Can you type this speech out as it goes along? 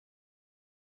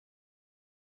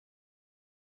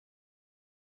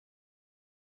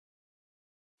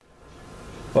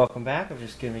Welcome back. I'm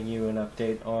just giving you an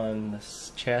update on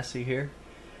this chassis here.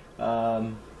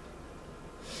 I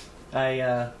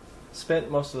spent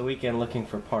most of the weekend looking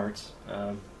for parts,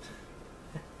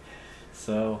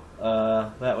 so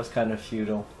that was kind of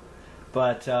futile.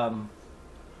 But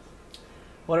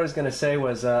what I was going to say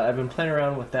was I've been playing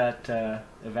around with that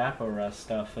evapo-rust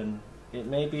stuff, and it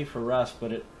may be for rust,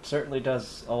 but it certainly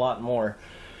does a lot more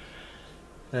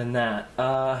than that.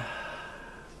 I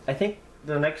think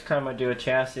the next time I do a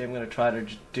chassis, I'm going to try to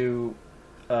do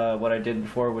what I did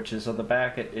before, which is on the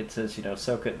back it says, you know,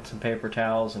 soak it in some paper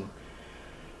towels and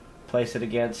place it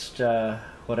against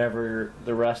whatever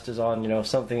the rust is on, you know,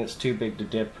 something that's too big to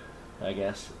dip, I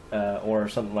guess, or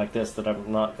something like this that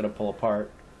I'm not going to pull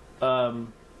apart.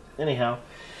 Anyhow,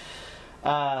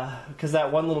 because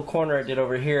that one little corner I did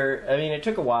over here, I mean, it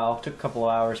took a while, it took a couple of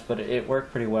hours, but it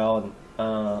worked pretty well.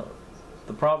 And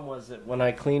the problem was that when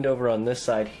I cleaned over on this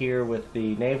side here with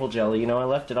the navel jelly, you know, I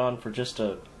left it on for just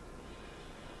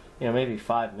maybe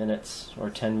 5 minutes or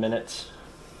 10 minutes.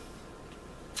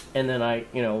 And then I,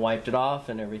 wiped it off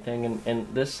and everything,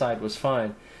 and this side was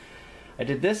fine. I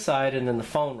did this side and then the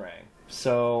phone rang.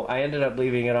 So I ended up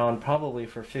leaving it on probably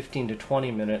for 15 to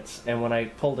 20 minutes, and when I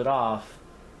pulled it off,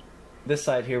 this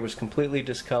side here was completely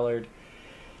discolored.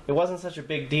 It wasn't such a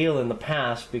big deal in the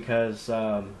past because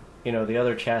the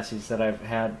other chassis that I've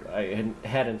had, I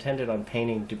had intended on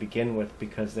painting to begin with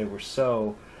because they were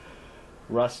so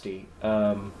rusty.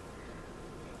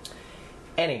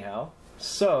 Anyhow,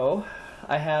 so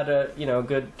I had a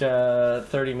good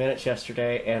 30 minutes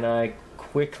yesterday, and I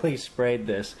quickly sprayed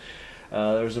this.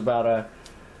 There was about a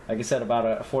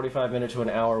 45 minute to an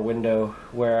hour window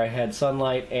where I had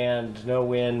sunlight and no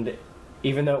wind,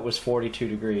 even though it was 42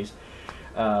 degrees.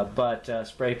 But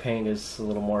spray paint is a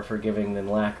little more forgiving than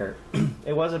lacquer.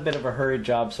 It was a bit of a hurried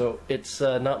job, so it's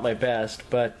not my best,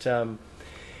 but lo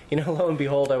and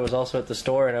behold, I was also at the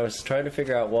store and I was trying to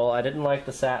figure out, well, I didn't like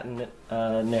the satin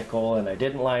nickel, and I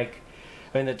didn't like,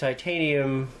 the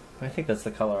titanium, I think that's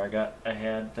the color I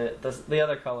had. The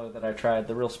other color that I tried,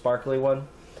 the real sparkly one,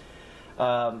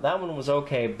 that one was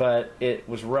okay, but it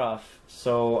was rough,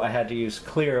 so I had to use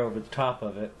clear over the top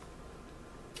of it.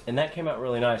 And that came out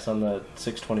really nice on the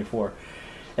 624.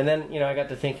 And then, I got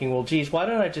to thinking, well, geez, why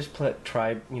don't I just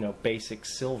try, basic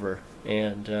silver?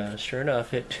 And sure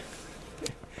enough, it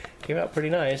came out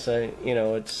pretty nice. I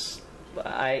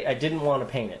didn't want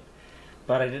to paint it,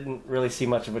 but I didn't really see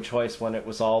much of a choice when it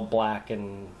was all black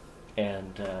and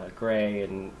gray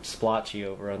and splotchy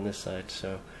over on this side.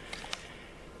 So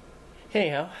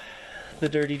anyhow, the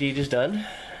dirty deed is done.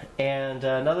 And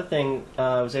another thing,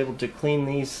 I was able to clean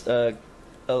these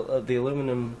the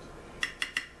aluminum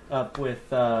up with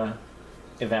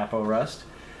evapo rust.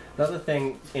 Another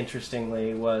thing,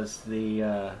 interestingly, was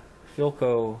the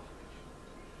Philco,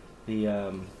 the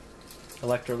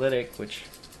electrolytic, which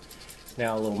is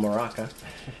now a little maraca.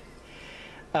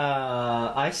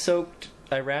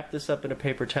 I wrapped this up in a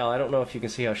paper towel. I don't know if you can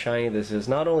see how shiny this is.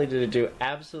 Not only did it do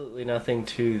absolutely nothing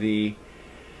to the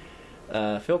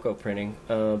Philco printing,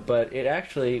 but it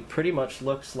actually pretty much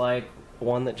looks like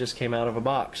one that just came out of a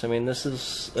box. I mean, this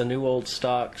is a new old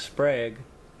stock Sprague,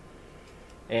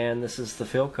 and this is the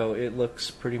Philco. It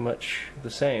looks pretty much the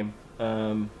same.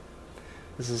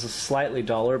 This is a slightly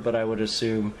duller, but I would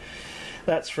assume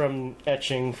that's from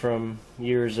etching from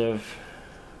years of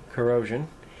corrosion.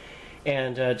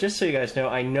 And just so you guys know,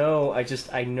 I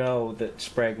know that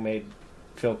Sprague made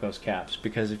Philco's caps,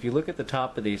 because if you look at the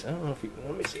top of these, I don't know if you,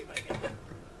 let me see if I can.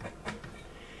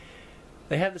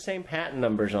 They have the same patent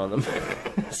numbers on them.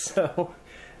 So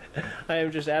I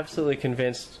am just absolutely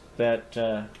convinced that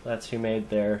that's who made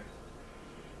their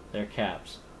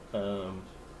caps.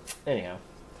 Anyhow,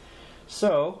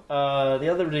 so the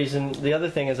other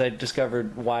thing is I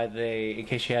discovered why they, in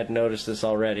case you hadn't noticed this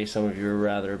already, some of you are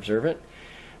rather observant,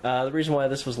 the reason why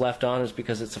this was left on is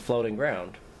because it's a floating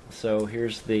ground. So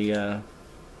here's the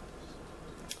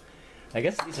I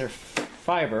guess these are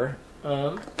fiber,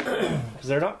 because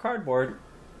they're not cardboard.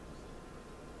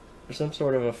 They're some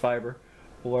sort of a fiber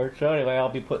board. So anyway, I'll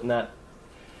be putting that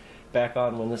back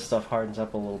on when this stuff hardens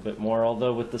up a little bit more.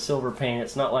 Although with the silver paint,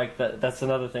 it's not like that. That's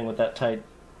another thing with that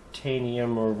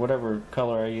titanium or whatever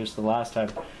color I used the last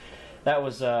time. That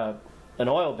was an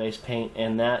oil-based paint,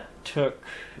 and that took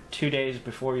 2 days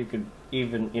before you could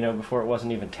even, before it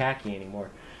wasn't even tacky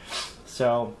anymore.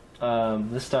 So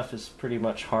this stuff is pretty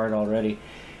much hard already.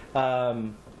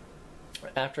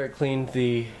 After I cleaned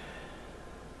the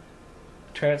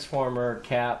transformer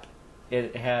cap,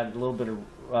 it had a little bit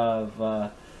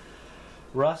of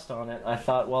rust on it. I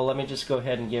thought, well, let me just go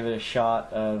ahead and give it a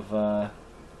shot of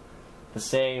the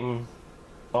same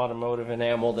automotive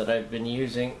enamel that I've been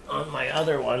using on my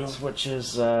other ones, which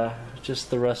is just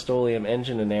the Rust-Oleum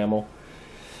engine enamel.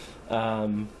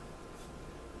 And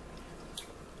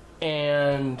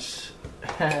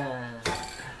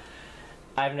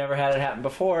I've never had it happen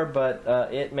before, but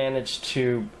it managed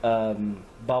to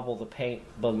bubble the paint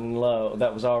below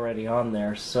that was already on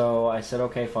there. So I said,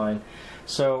 okay, fine.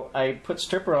 So I put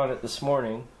stripper on it this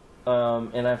morning,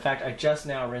 and in fact I just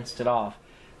now rinsed it off.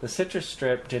 The citrus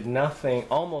strip did nothing,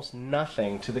 almost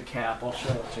nothing to the cap. I'll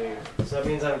show it to you. So that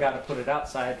means I've got to put it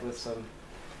outside with some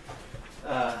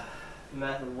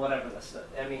whatever this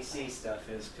MEC stuff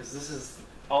is, because this is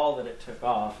all that it took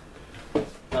off.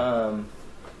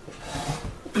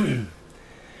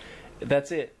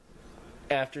 That's it.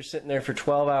 After sitting there for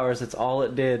 12 hours, that's all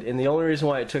it did. And the only reason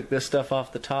why it took this stuff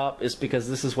off the top is because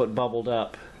this is what bubbled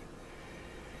up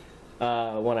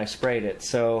when I sprayed it.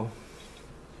 So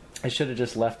I should have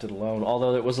just left it alone.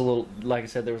 Although it was a little, like I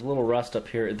said, there was a little rust up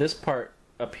here. This part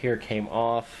up here came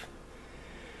off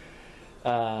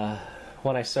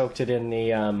when I soaked it in the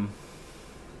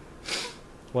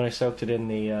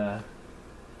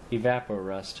evapor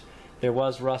rust. There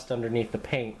was rust underneath the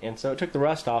paint, and so it took the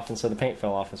rust off, and so the paint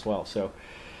fell off as well. So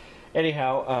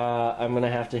anyhow, I'm going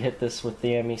to have to hit this with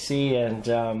the MEC and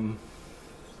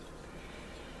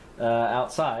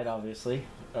outside, obviously,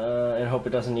 and hope it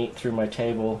doesn't eat through my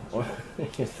table or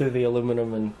through the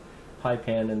aluminum and pie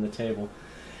pan in the table.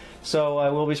 So I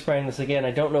will be spraying this again.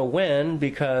 I don't know when,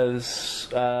 because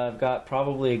I've got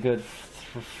probably a good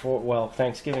well,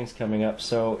 Thanksgiving's coming up,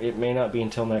 so it may not be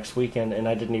until next weekend, and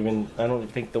I don't even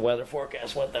think the weather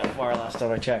forecast went that far last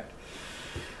time I checked.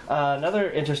 Another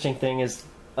interesting thing is,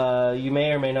 you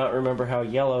may or may not remember how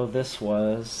yellow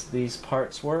these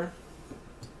parts were.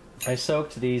 I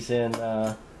soaked these in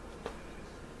the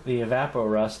evapor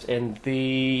rust, and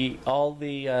all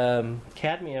the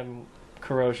cadmium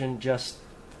corrosion just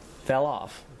fell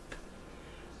off.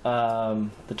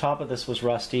 The top of this was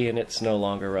rusty, and it's no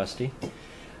longer rusty.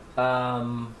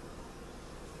 Oh,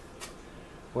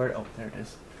 there it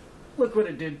is. Look what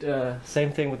it did.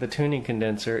 Same thing with the tuning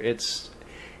condenser. It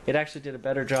actually did a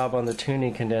better job on the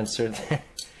tuning condenser,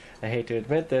 I hate to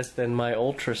admit this, than my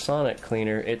ultrasonic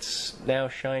cleaner. It's now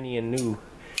shiny and new.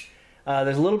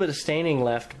 There's a little bit of staining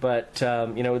left, but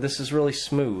you know, this is really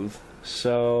smooth,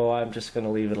 so I'm just going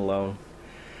to leave it alone.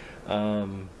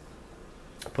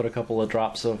 Put a couple of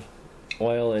drops of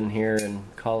oil in here and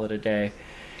call it a day.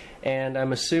 And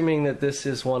I'm assuming that this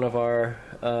is one of our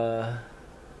oh,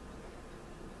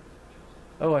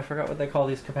 I forgot what they call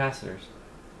these capacitors.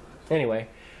 Anyway,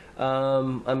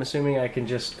 I'm assuming I can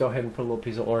just go ahead and put a little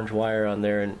piece of orange wire on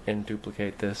there and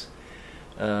duplicate this.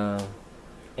 I'm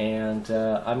going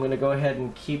to go ahead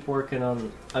and keep working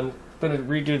on, I'm going to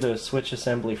redo the switch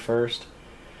assembly first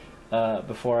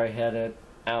before I head it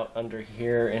out under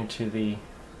here into the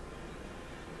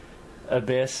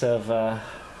abyss of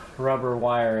rubber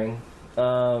wiring.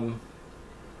 Although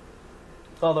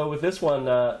with this one,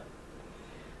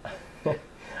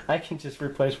 I can just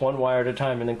replace one wire at a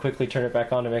time and then quickly turn it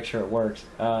back on to make sure it works.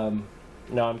 No,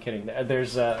 I'm kidding.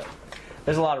 There's a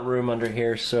lot of room under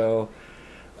here, so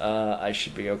I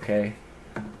should be okay.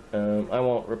 I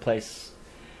won't replace.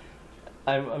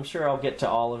 I'm sure I'll get to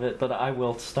all of it, but I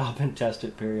will stop and test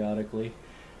it periodically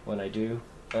when I do.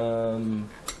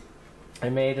 I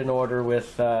made an order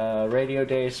with Radio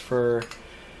Days for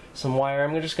some wire.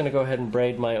 I'm just going to go ahead and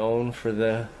braid my own for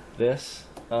this.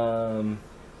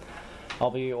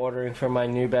 I'll be ordering from my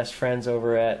new best friends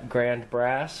over at Grand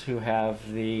Brass, who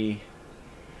have the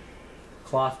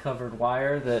cloth-covered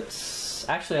wire that's...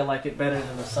 Actually, I like it better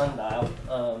than the sundial.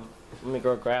 Let me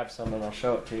go grab some and I'll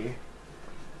show it to you.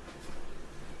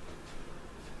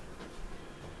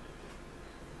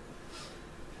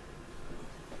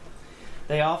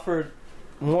 They offer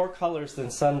more colors than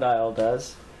sundial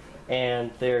does, and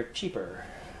they're cheaper.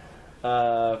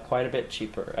 Quite a bit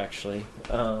cheaper, actually.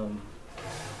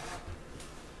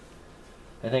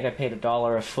 I think I paid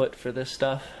 $1 a foot for this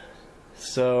stuff.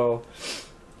 So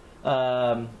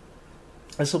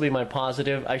this will be my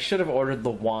positive. I should have ordered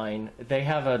the wine. They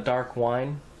have a dark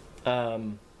wine,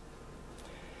 and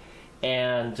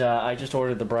I just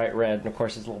ordered the bright red, and of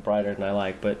course it's a little brighter than I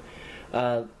like, but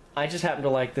I just happen to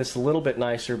like this a little bit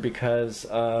nicer because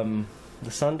the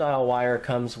sundial wire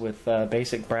comes with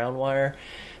basic brown wire,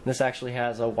 and this actually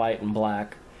has a white and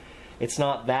black. It's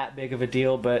not that big of a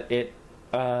deal, but it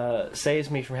saves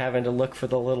me from having to look for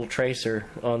the little tracer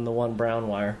on the one brown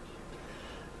wire,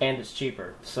 and it's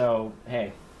cheaper, so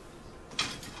hey.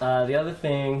 The other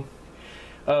thing,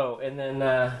 oh, and then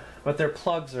but their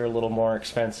plugs are a little more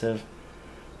expensive.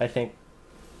 I think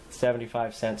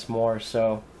 75 cents more,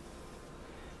 so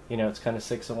You know, it's kind of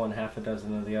 6 of one, half a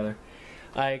dozen of the other.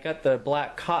 I got the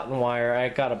black cotton wire. I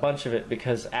got a bunch of it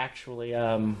because actually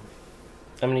I'm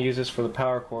going to use this for the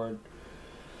power cord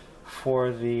for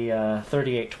the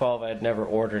 3812. I had never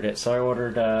ordered it, so I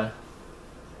ordered I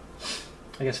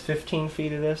guess 15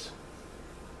 feet of this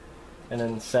and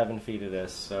then 7 feet of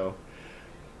this. So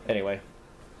anyway,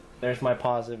 there's my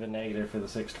positive and negative for the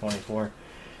 624.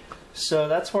 So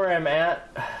that's where I'm at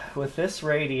with this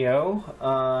radio.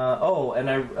 Oh, and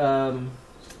I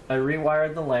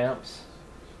rewired the lamps.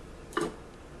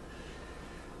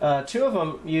 2 of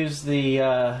them use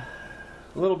the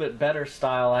little bit better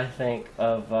style, I think,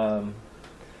 of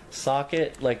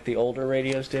socket, like the older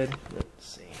radios did. Let's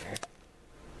see here.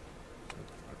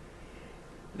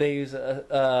 They use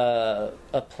a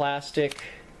plastic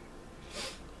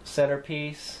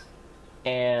centerpiece,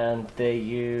 and they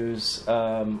use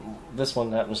this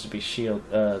one happens to be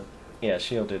shielded,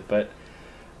 but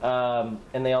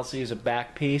and they also use a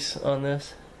back piece on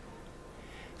this.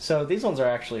 So these ones are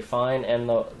actually fine, and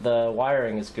the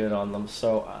wiring is good on them,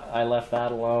 so I left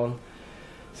that alone.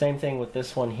 Same thing with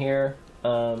this one here.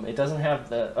 It doesn't have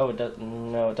the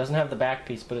it doesn't have the back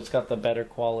piece, but it's got the better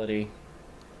quality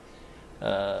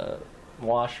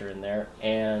washer in there,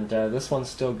 and this one's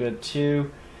still good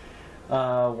too.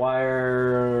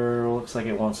 Wire looks like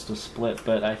it wants to split,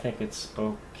 but I think it's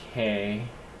okay.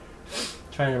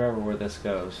 Trying to remember where this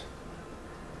goes.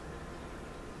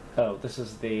 Oh, this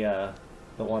is the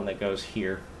one that goes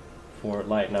here for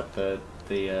lighting up the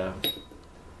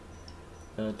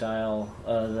dial,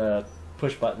 the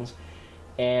push buttons,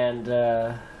 and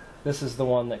this is the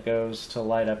one that goes to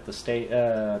light up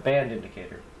the band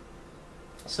indicator.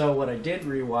 So what I did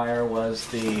rewire was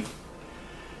the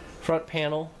front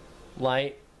panel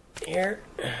light here,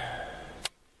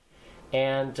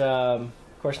 and of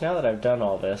course, now that I've done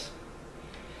all this,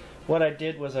 what I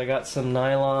did was I got some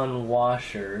nylon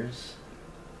washers,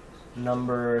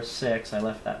 number 6. I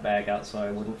left that bag out so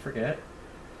I wouldn't forget.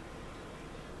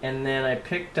 And then I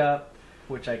picked up,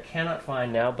 which I cannot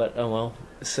find now, but oh well.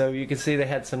 So you can see they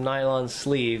had some nylon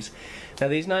sleeves. Now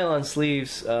these nylon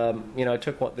sleeves, you know, I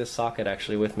took this socket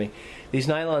actually with me. These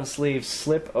nylon sleeves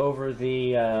slip over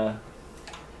the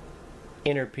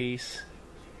inner piece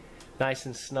nice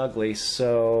and snugly,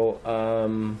 so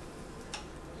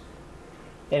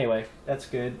anyway, that's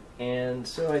good. And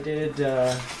so I did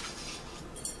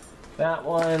that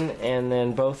one, and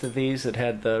then both of these that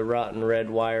had the rotten red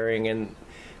wiring, and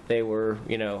they were,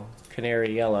 you know,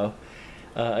 canary yellow.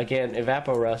 Again,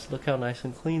 evaporust. Look how nice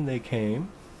and clean they came.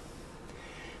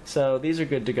 So these are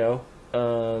good to go.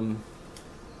 I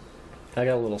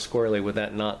got a little squirrely with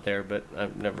that knot there, but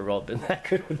I've never all been that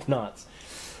good with knots.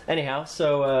 Anyhow,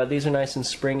 so these are nice and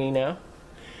springy now,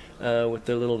 with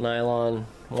their little nylon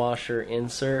washer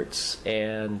inserts,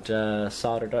 and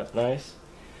soldered up nice,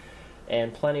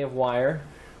 and plenty of wire,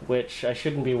 which I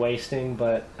shouldn't be wasting,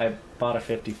 but I bought a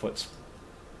 50-foot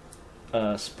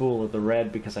spool of the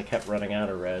red because I kept running out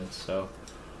of red. So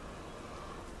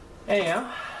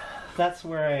anyhow, that's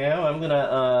where I am. I'm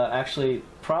gonna actually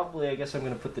probably, I guess I'm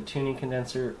gonna put the tuning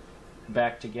condenser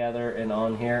back together and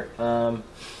on here.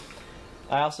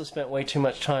 I also spent way too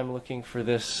much time looking for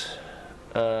this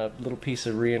little piece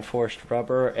of reinforced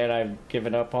rubber, and I've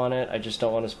given up on it. I just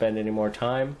don't want to spend any more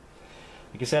time.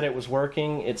 Like I said, it was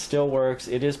working. It still works.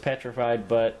 It is petrified,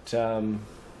 but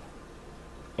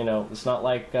you know, it's not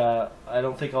like I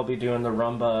don't think I'll be doing the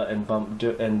rumba and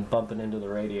bumping into the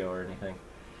radio or anything.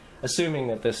 Assuming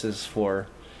that this is for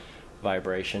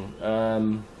vibration.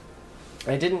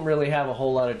 I didn't really have a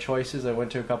whole lot of choices. I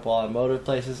went to a couple automotive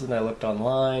places and I looked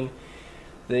online.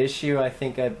 The issue, I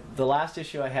think, the last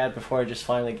issue I had before I just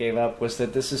finally gave up was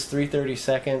that this is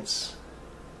 3/32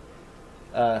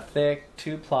 thick,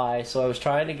 2-ply, so I was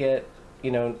trying to get,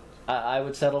 you know, I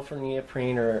would settle for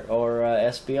neoprene or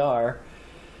SBR.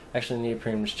 Actually,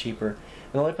 neoprene was cheaper.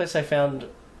 And the only place I found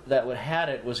that would had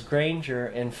it was Granger,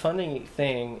 and funny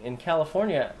thing, in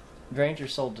California, Granger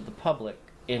sold to the public.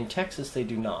 In Texas, they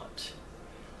do not.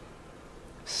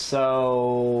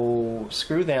 So,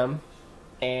 screw them.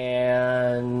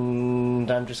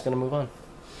 And I'm just going to move on.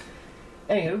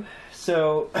 Anywho,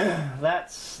 so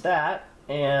that's that,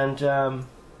 and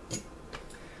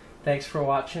thanks for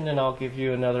watching, and I'll give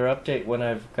you another update when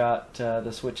I've got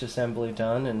the switch assembly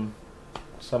done and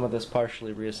some of this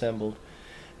partially reassembled.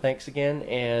 Thanks again,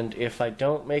 and if I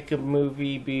don't make a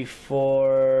movie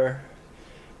before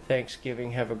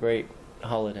Thanksgiving, have a great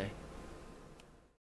holiday.